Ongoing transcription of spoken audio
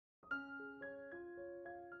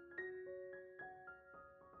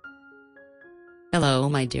Hello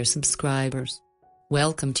my dear subscribers.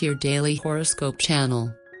 Welcome to your daily horoscope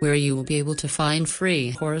channel, where you will be able to find free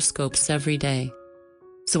horoscopes every day.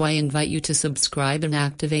 So I invite you to subscribe and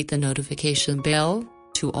activate the notification bell,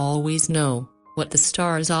 to always know what the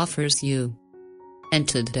stars offers you. And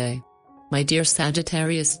today, my dear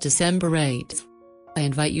Sagittarius December 8th, I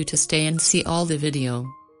invite you to stay and see all the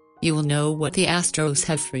video. You will know what the Astros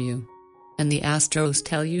have for you. And the Astros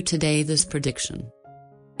tell you today this prediction.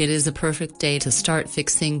 It is a perfect day to start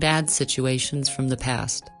fixing bad situations from the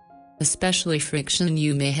past. Especially friction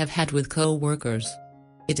you may have had with co-workers.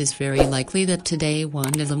 It is very likely that today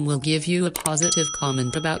one of them will give you a positive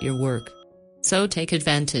comment about your work. So take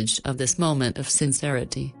advantage of this moment of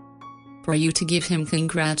sincerity. For you to give him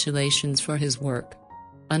congratulations for his work.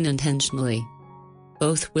 Unintentionally.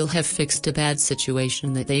 Both will have fixed a bad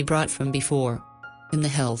situation that they brought from before. In the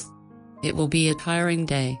health, it will be a tiring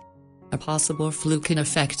day. A possible flu can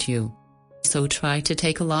affect you. So try to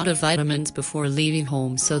take a lot of vitamins before leaving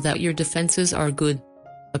home so that your defenses are good.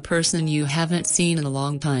 A person you haven't seen in a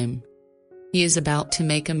long time. He is about to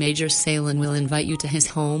make a major sale and will invite you to his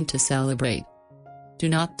home to celebrate. Do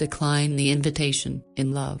not decline the invitation.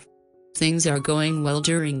 In love, things are going well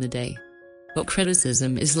during the day. But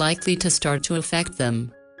criticism is likely to start to affect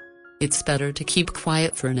them. It's better to keep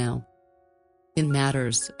quiet for now. In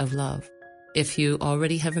matters of love, if you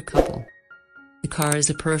already have a couple, the car is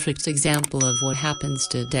a perfect example of what happens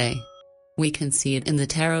today. We can see it in the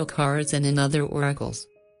tarot cards and in other oracles.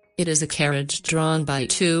 It is a carriage drawn by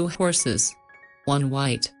two horses. One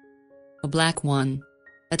white, a black one,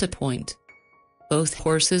 at a point. Both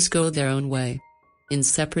horses go their own way, in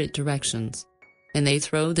separate directions, and they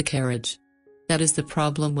throw the carriage. That is the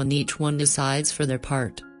problem when each one decides for their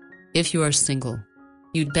part. If you are single,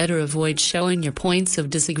 you'd better avoid showing your points of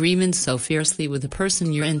disagreement so fiercely with the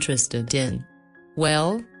person you're interested in.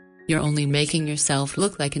 Well, you're only making yourself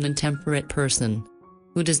look like an intemperate person,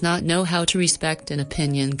 who does not know how to respect an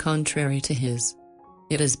opinion contrary to his.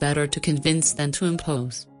 It is better to convince than to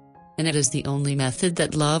impose. And it is the only method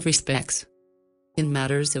that love respects. In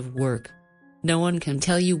matters of work, no one can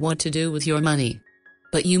tell you what to do with your money.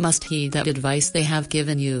 But you must heed that advice they have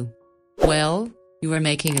given you. Well, you are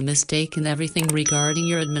making a mistake in everything regarding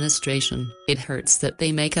your administration. It hurts that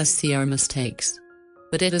they make us see our mistakes.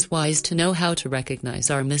 But it is wise to know how to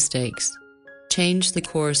recognize our mistakes. Change the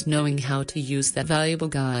course knowing how to use that valuable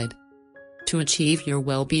guide. To achieve your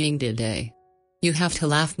well-being today, you have to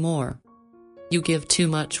laugh more. You give too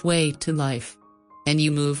much weight to life. And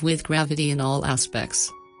you move with gravity in all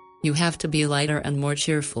aspects. You have to be lighter and more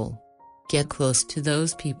cheerful. Get close to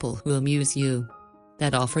those people who amuse you.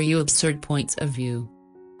 That offer you absurd points of view.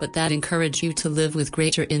 But that encourage you to live with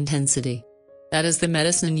greater intensity. That is the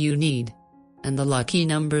medicine you need. And the lucky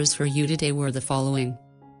numbers for you today were the following: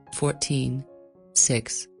 14,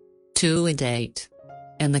 6, 2 and 8.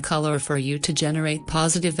 And the color for you to generate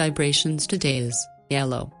positive vibrations today is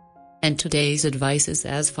yellow. And today's advice is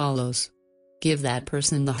as follows. Give that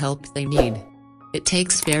person the help they need. It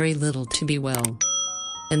takes very little to be well.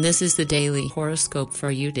 And this is the daily horoscope for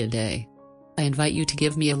you today. I invite you to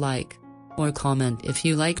give me a like, or comment if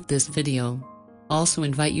you liked this video. Also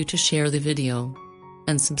invite you to share the video.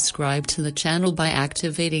 And subscribe to the channel by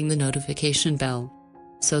activating the notification bell.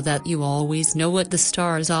 So that you always know what the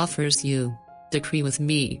stars offers you. Decree with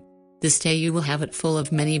me. This day you will have it full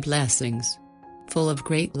of many blessings. Full of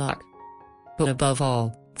great luck. But above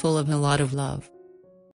all, full of a lot of love.